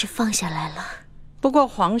总算是放下来了。不过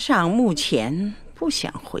皇上目前不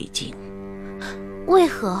想回京。为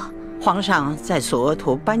何？皇上在索额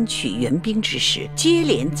图搬取援兵之时，接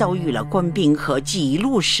连遭遇了官兵和几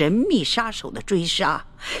路神秘杀手的追杀，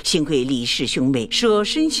幸亏李氏兄妹舍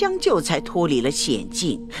身相救，才脱离了险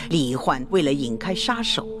境。李易欢为了引开杀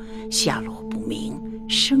手，下落不明，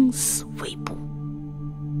生死未卜。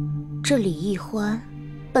这李易欢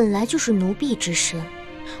本来就是奴婢之身，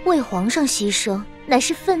为皇上牺牲乃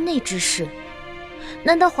是分内之事。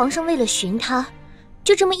难道皇上为了寻他，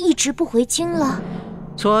就这么一直不回京了？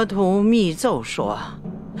索额图密奏说，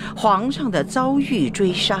皇上的遭遇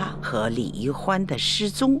追杀和李易欢的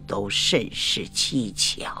失踪都甚是蹊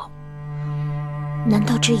跷。难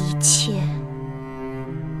道这一切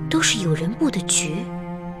都是有人布的局？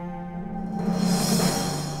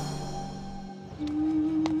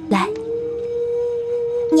来，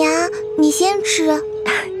娘，你先吃。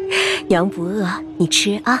娘不饿，你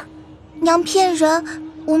吃啊。娘骗人，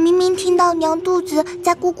我明明听到娘肚子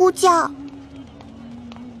在咕咕叫。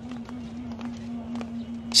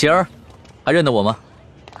喜儿，还认得我吗？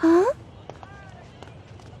嗯。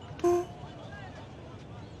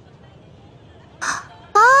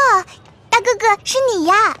哦，大哥哥，是你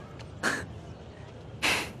呀！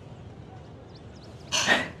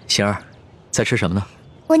喜儿，在吃什么呢？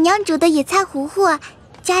我娘煮的野菜糊糊，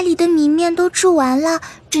家里的米面都吃完了，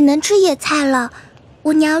只能吃野菜了。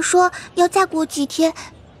我娘说要再过几天，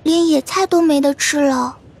连野菜都没得吃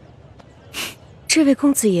了。这位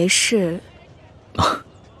公子爷是？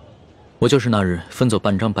我就是那日分走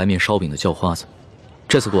半张白面烧饼的叫花子，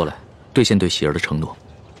这次过来兑现对喜儿的承诺，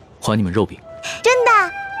还你们肉饼。真的？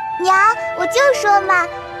娘，我就说嘛，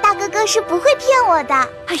大哥哥是不会骗我的。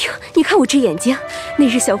哎呦，你看我这眼睛，那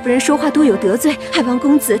日小夫人说话多有得罪，还望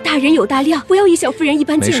公子大人有大量，不要以小夫人一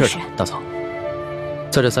般见识。没事的，大嫂，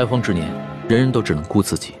在这灾荒之年，人人都只能顾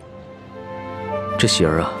自己。这喜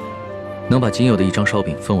儿啊，能把仅有的一张烧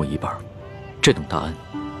饼分我一半，这种大恩，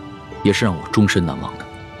也是让我终身难忘的。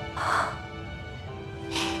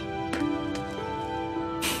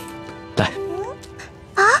来，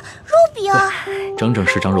肉饼，整整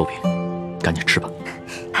10张肉饼，赶紧吃吧。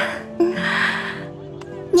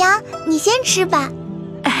娘，你先吃吧。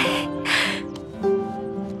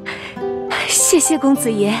谢谢公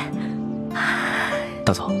子爷。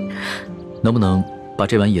大嫂，能不能把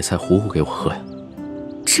这碗野菜糊糊给我喝呀？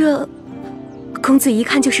这公子一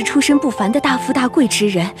看就是出身不凡的大富大贵之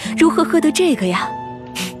人，如何喝得这个呀？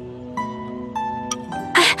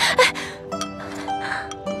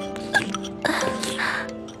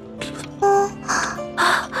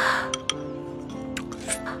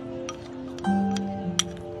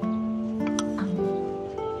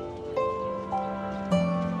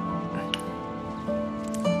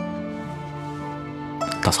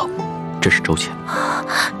大嫂，这是周钱。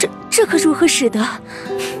这可如何使得？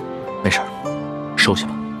没事，收下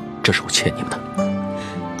吧，这是我欠你们的。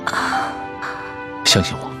相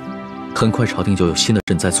信我，很快朝廷就有新的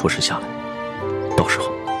赈灾措施下来，到时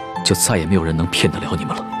候就再也没有人能骗得了你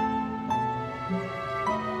们了。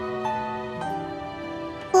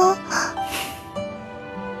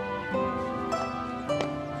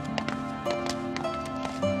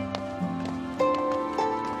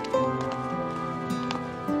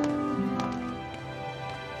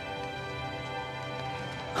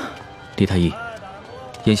李太医，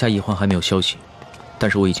眼下易欢还没有消息，但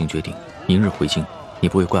是我已经决定明日回京，你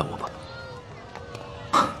不会怪我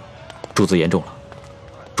吧？主子言重了，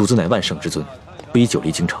主子乃万圣之尊，不宜久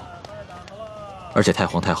离京城。而且太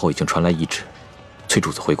皇太后已经传来懿旨，催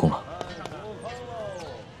主子回宫了。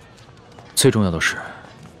最重要的是，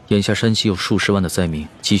眼下山西有数十万的灾民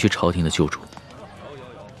急需朝廷的救助，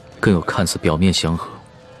更有看似表面祥和，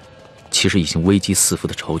其实已经危机四伏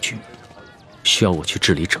的朝局，需要我去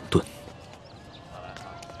治理整顿。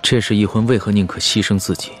这也是易欢为何宁可牺牲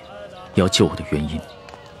自己，也要救我的原因。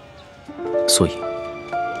所以，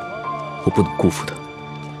我不能辜负他。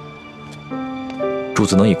主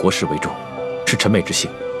子能以国事为重，是臣妹之幸，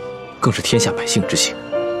更是天下百姓之幸。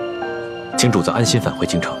请主子安心返回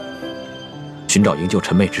京城，寻找营救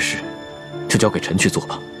臣妹之事，就交给臣去做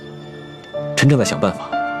吧。臣正在想办法，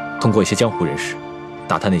通过一些江湖人士，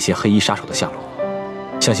打探那些黑衣杀手的下落，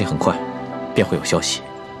相信很快便会有消息。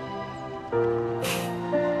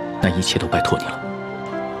那一切都拜托你了。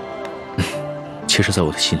其实，在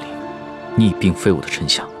我的心里，你已并非我的臣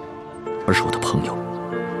下，而是我的朋友。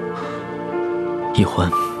易欢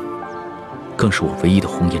更是我唯一的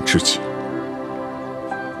红颜知己。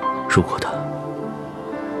如果他，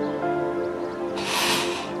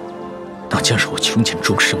那将是我穷尽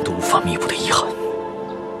终生都无法弥补的遗憾。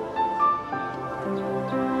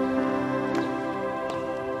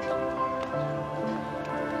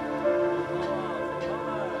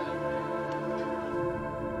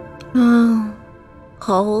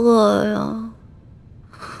好饿呀！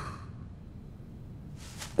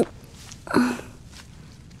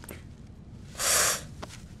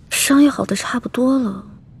伤也好的差不多了，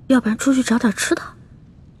要不然出去找点吃的。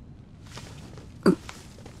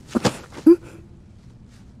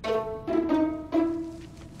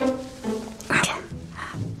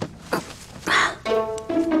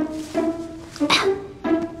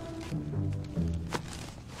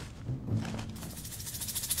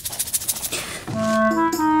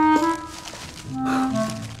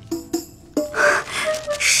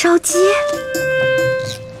烧鸡，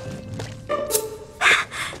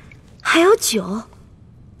还有酒，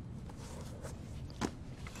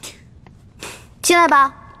进来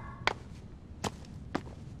吧。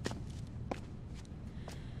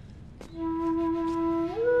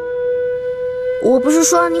我不是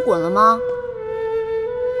说让你滚了吗？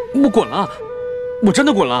我滚了，我真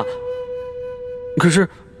的滚了。可是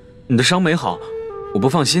你的伤没好，我不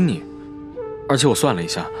放心你，而且我算了一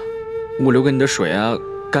下，我留给你的水啊、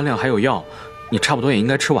干粮还有药，你差不多也应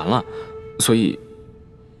该吃完了，所以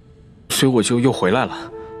我就又回来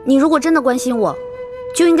了。你如果真的关心我，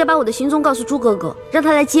就应该把我的行踪告诉朱哥哥，让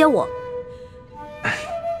他来接我。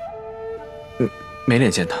没脸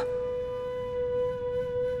见他。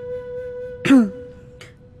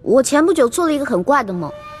我前不久做了一个很怪的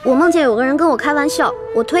梦，我梦见有个人跟我开玩笑，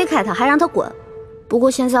我推开他，还让他滚。不过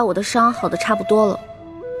现在我的伤好的差不多了，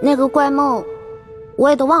那个怪梦我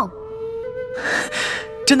也都忘了。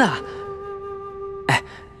真的？哎，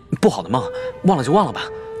不好的梦，忘了就忘了吧。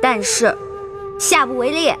但是，下不为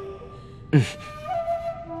例。嗯，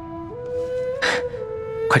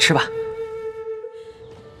快吃吧。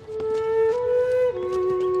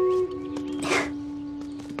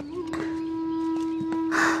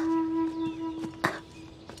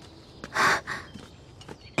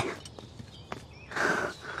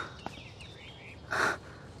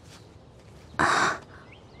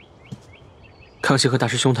康熙和大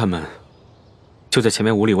师兄他们就在前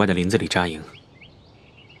面5里外的林子里扎营，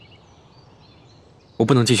我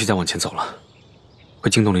不能继续再往前走了，会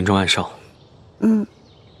惊动林中暗哨。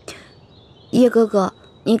叶哥哥，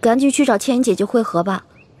你赶紧去找倩影姐姐会合吧。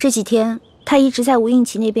这几天她一直在吴应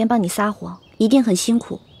奇那边帮你撒谎，一定很辛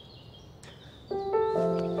苦。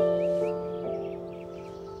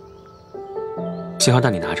信号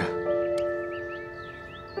弹你拿着，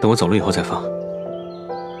等我走了以后再放。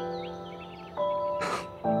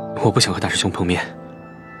我不想和大师兄碰面。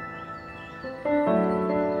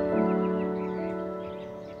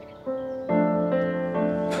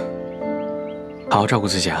好好照顾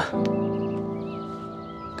自己啊！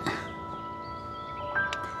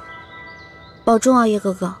保重啊，叶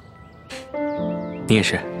哥哥。你也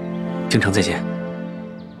是，京城再见，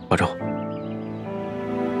保重。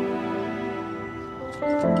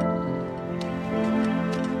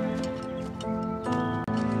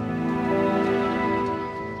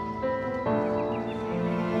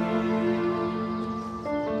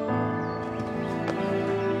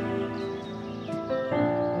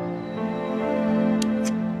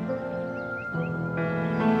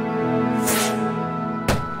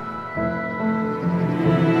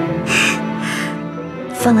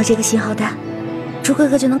放了这个信号弹，猪哥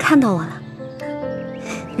哥就能看到我了。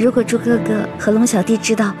如果猪哥哥和龙小弟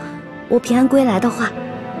知道我平安归来的话，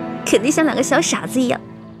肯定像两个小傻子一样，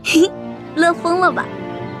嘿嘿，乐疯了吧？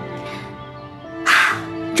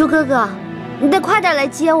猪哥哥，你得快点来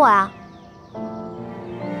接我啊！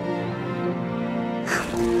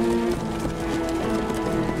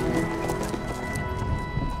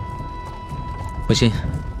母亲，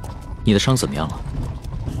你的伤怎么样了？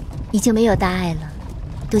已经没有大碍了。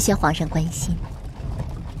多谢皇上关心。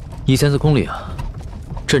以前在宫里啊，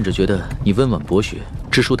朕只觉得你温婉博学、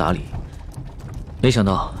知书达理，没想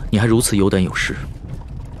到你还如此有胆有识，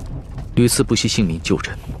屡次不惜性命救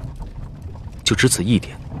朕。就只此一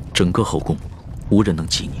点，整个后宫无人能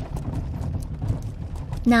及你。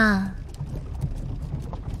那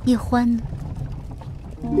叶欢呢？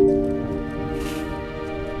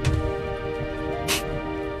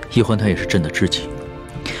叶欢他也是朕的知己。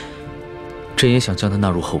朕也想将他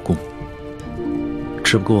纳入后宫，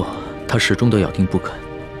只不过他始终都咬定不肯，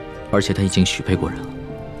而且他已经许配过人了。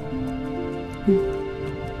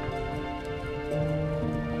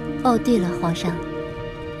哦，对了，皇上，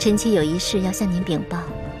臣妾有一事要向您禀报。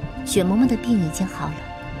雪嬷嬷的病已经好了，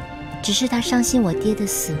只是她伤心我爹的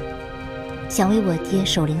死，想为我爹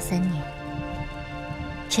守灵3年。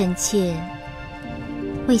臣妾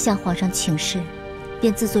未向皇上请示，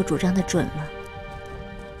便自作主张的准了。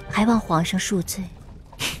还望皇上恕罪。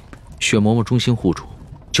雪嬷嬷忠心护主，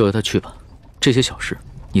就由她去吧。这些小事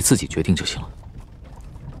你自己决定就行了。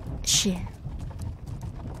是。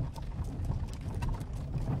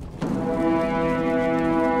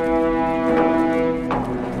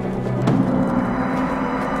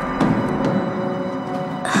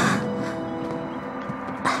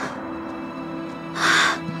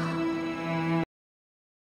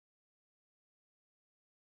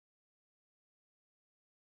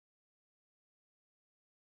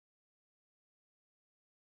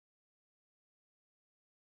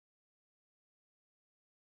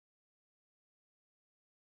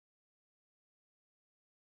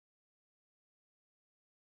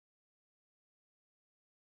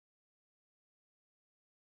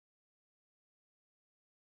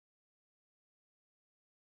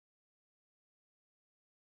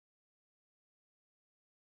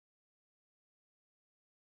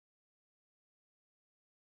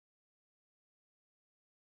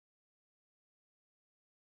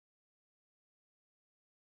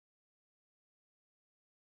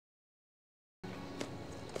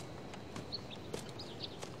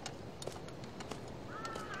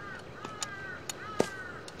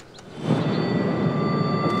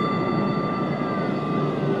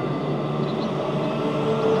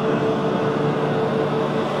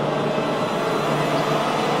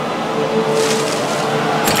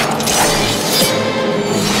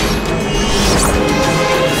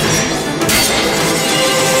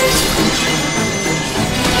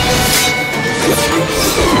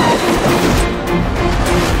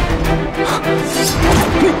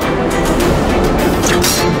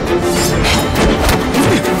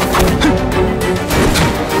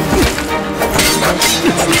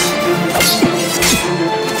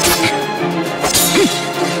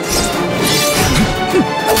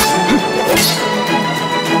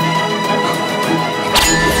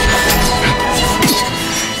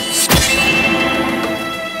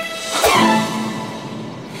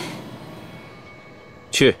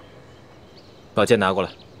去，把剑拿过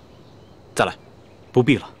来。再来。不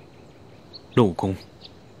必了。论武功，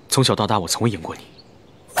从小到大我从未赢过你。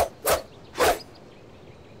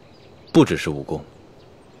不只是武功，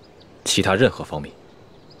其他任何方面，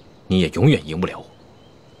你也永远赢不了我。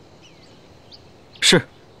是，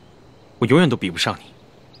我永远都比不上你，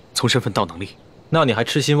从身份到能力。那你还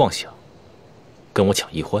痴心妄想，跟我抢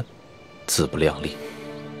易欢，自不量力。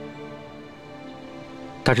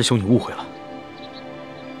大师兄，你误会了，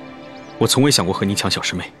我从未想过和你抢小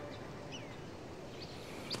师妹。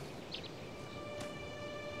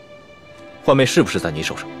欢妹是不是在你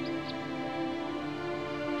手上？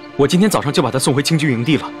我今天早上就把她送回清军营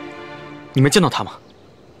地了，你没见到她吗？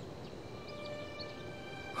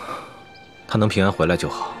她能平安回来就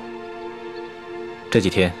好。这几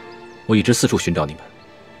天，我一直四处寻找你们，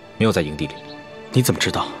没有在营地里。你怎么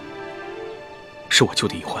知道？是我救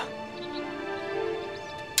的易欢。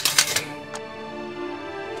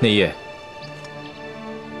那夜，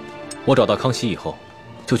我找到康熙以后，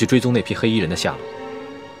就去追踪那批黑衣人的下落。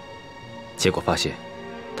结果发现，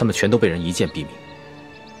他们全都被人一剑毙命。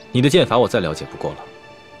你的剑法我再了解不过了，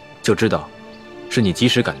就知道是你及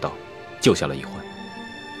时赶到，救下了易欢。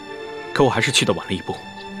可我还是去得晚了一步。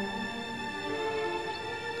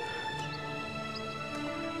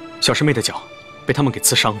小师妹的脚被他们给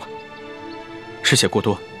刺伤了，失血过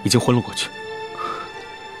多，已经昏了过去。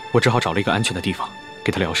我只好找了一个安全的地方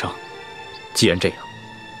给她疗伤。既然这样，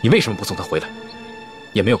你为什么不送她回来？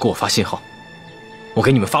也没有给我发信号。我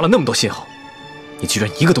给你们发了那么多信号，你居然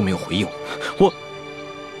一个都没有回应我。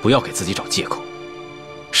不要给自己找借口，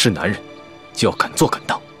是男人就要敢做敢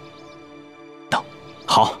当。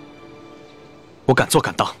好，我敢做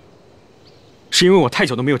敢当，是因为我太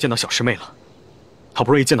久都没有见到小师妹了，好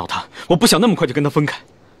不容易见到她，我不想那么快就跟她分开。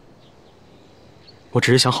我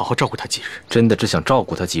只是想好好照顾她几日。真的只想照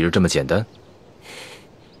顾她几日这么简单？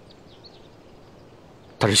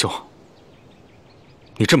大师兄，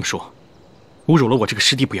你这么说，侮辱了我这个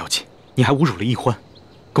师弟不要紧，你还侮辱了易欢，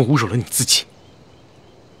更侮辱了你自己。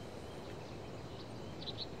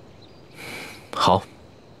好，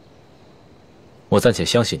我暂且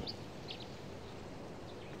相信你。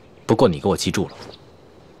不过你给我记住了，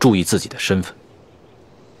注意自己的身份，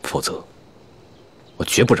否则我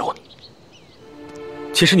绝不饶你。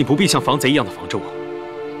其实你不必像防贼一样的防着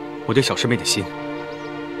我，我对小师妹的心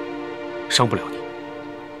伤不了你，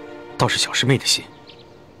倒是小师妹的心。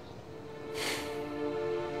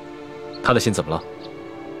她的心怎么了？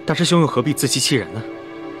大师兄又何必自欺欺人呢？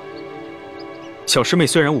小师妹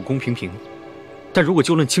虽然武功平平，但如果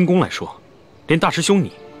就论轻功来说，连大师兄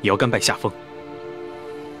你也要甘拜下风。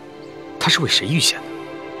她是为谁预选的？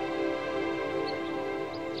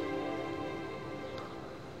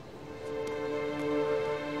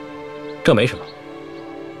这没什么，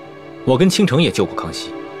我跟倾城也救过康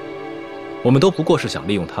熙，我们都不过是想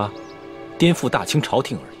利用他颠覆大清朝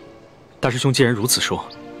廷而已。大师兄既然如此说，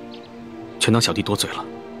全当小弟多嘴了。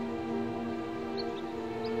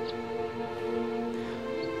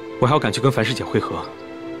我还要赶去跟樊师姐会合，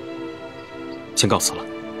先告辞了。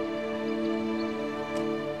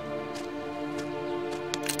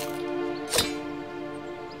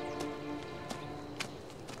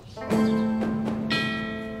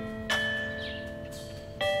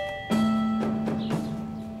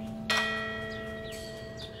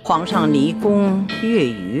皇上离宫月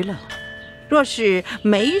余了，若是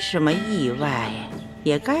没什么意外，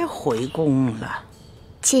也该回宫了。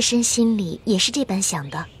妾身心里也是这般想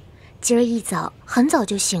的，今儿一早很早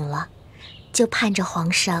就醒了，就盼着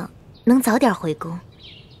皇上能早点回宫。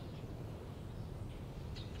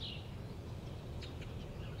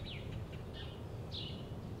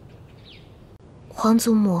皇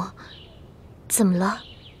祖母，怎么了？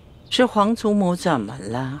是皇祖母怎么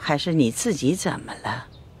了，还是你自己怎么了？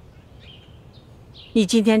你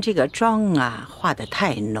今天这个妆啊，化得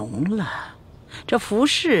太浓了，这服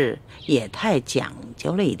饰也太讲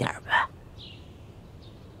究了一点吧？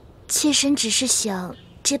妾身只是想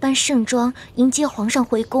这般盛装迎接皇上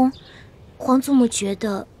回宫，皇祖母觉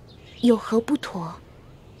得有何不妥？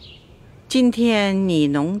今天你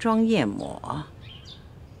浓妆艳抹，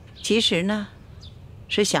其实呢，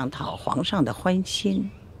是想讨皇上的欢心。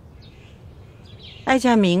哀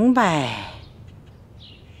家明白，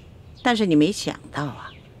但是你没想到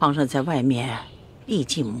啊，皇上在外面历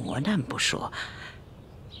尽磨难不说，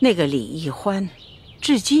那个李易欢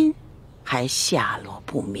至今还下落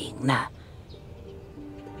不明呢。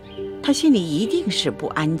他心里一定是不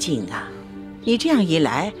安静啊，你这样一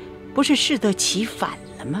来，不是适得其反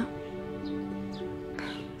了吗？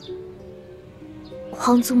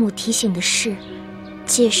皇祖母提醒的是，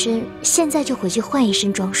妾身现在就回去换一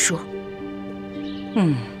身装束。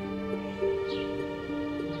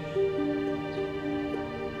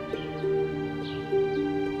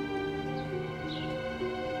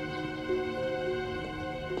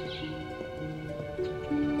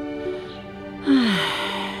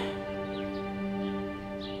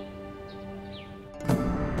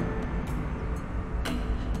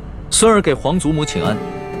孙儿给皇祖母请安。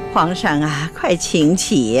皇上啊，快请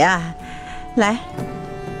起呀！来，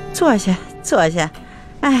坐下，坐下。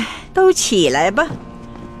哎，都起来吧。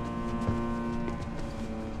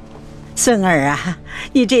孙儿啊，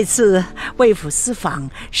你这次微服私访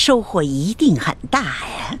收获一定很大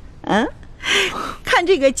呀！啊，看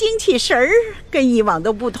这个精气神儿跟以往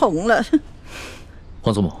都不同了。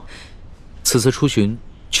皇祖母，此次出巡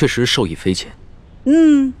确实受益匪浅。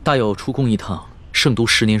大有出宫一趟胜读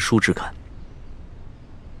10年书之感。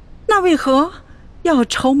那为何要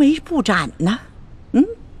愁眉不展呢？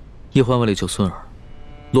叶欢为了救孙儿，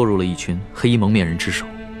落入了一群黑衣蒙面人之手，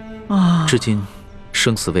至今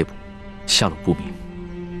生死未卜，下落不明。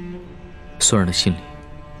孙儿的心里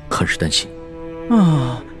很是担心。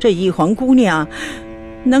这一皇姑娘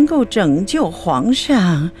能够拯救皇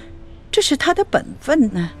上，这是她的本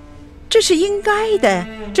分呢，这是应该的，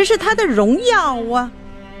这是她的荣耀啊！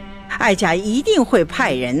哀家一定会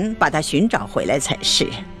派人把她寻找回来才是。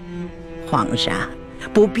皇上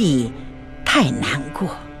不必太难过。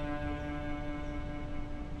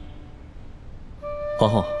皇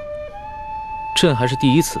后，朕还是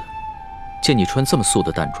第一次见你穿这么素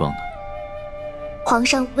的淡妆呢。皇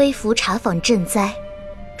上微服查访赈灾，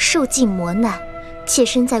受尽磨难，妾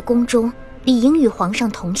身在宫中理应与皇上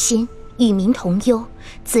同心，与民同忧，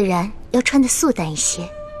自然要穿得素淡一些。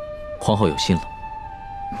皇后有心了。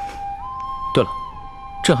对了，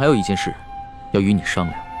朕还有一件事要与你商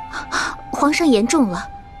量。皇上言重了，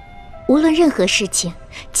无论任何事情，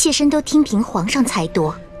妾身都听凭皇上裁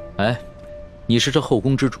夺。哎，你是这后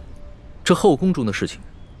宫之主，这后宫中的事情，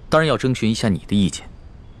当然要征询一下你的意见。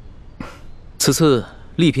此次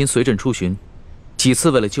丽嫔随朕出巡，几次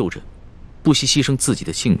为了救朕，不惜牺牲自己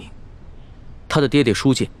的性命。她的爹爹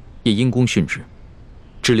舒建也因公殉职，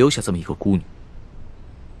只留下这么一个孤女。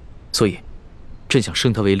所以，朕想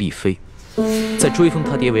升她为丽妃，再追封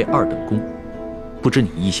她爹为2等公。不知你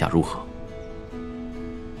意下如何？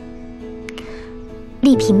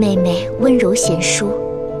丽嫔妹妹温柔贤淑，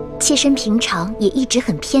妾身平常也一直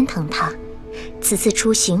很偏疼她。此次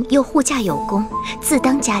出行又护驾有功，自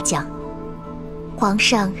当嘉奖。皇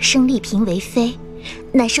上升丽嫔为妃，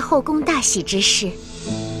乃是后宫大喜之事，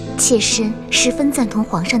妾身十分赞同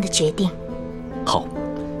皇上的决定。好，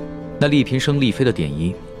那丽嫔升丽妃的典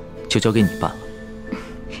仪就交给你办了。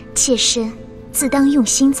妾身自当用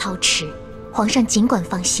心操持，皇上尽管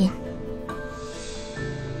放心。